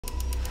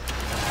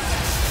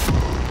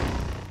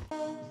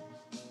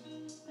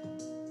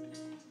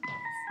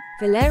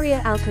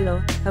Valeria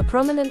Alcala, a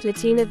prominent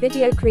Latina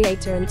video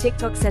creator and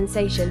TikTok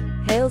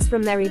sensation, hails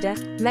from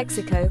Mérida,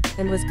 Mexico,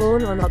 and was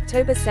born on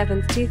October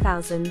 7,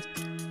 2000.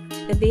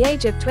 At the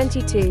age of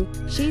 22,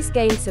 she's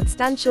gained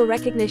substantial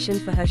recognition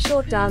for her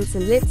short dance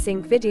and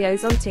lip-sync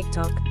videos on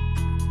TikTok.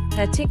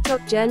 Her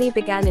TikTok journey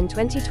began in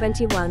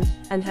 2021,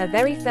 and her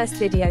very first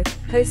video,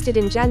 posted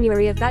in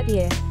January of that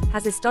year,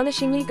 has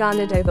astonishingly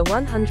garnered over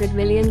 100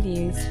 million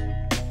views.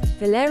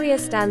 Valeria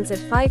stands at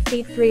 5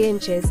 feet 3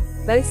 inches,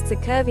 boasts a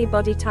curvy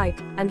body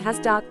type, and has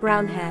dark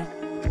brown hair.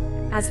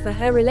 As for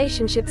her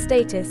relationship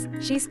status,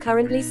 she's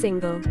currently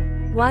single.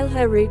 While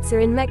her roots are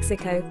in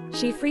Mexico,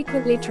 she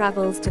frequently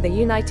travels to the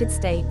United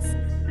States.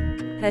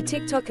 Her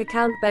TikTok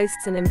account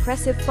boasts an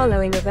impressive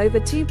following of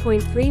over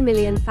 2.3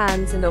 million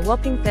fans and a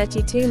whopping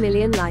 32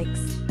 million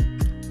likes.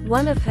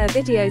 One of her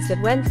videos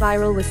that went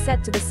viral was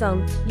set to the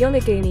song,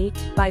 Yonaguni,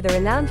 by the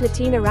renowned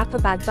Latina rapper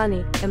Bad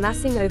Bunny,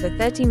 amassing over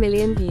 30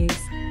 million views.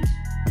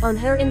 On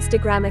her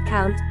Instagram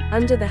account,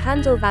 under the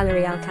handle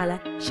Valeria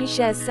Alcala, she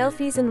shares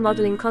selfies and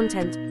modeling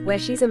content, where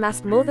she's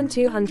amassed more than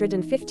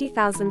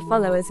 250,000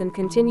 followers and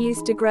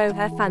continues to grow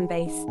her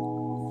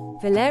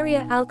fanbase.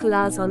 Valeria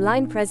Alcala's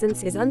online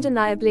presence is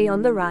undeniably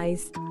on the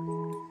rise.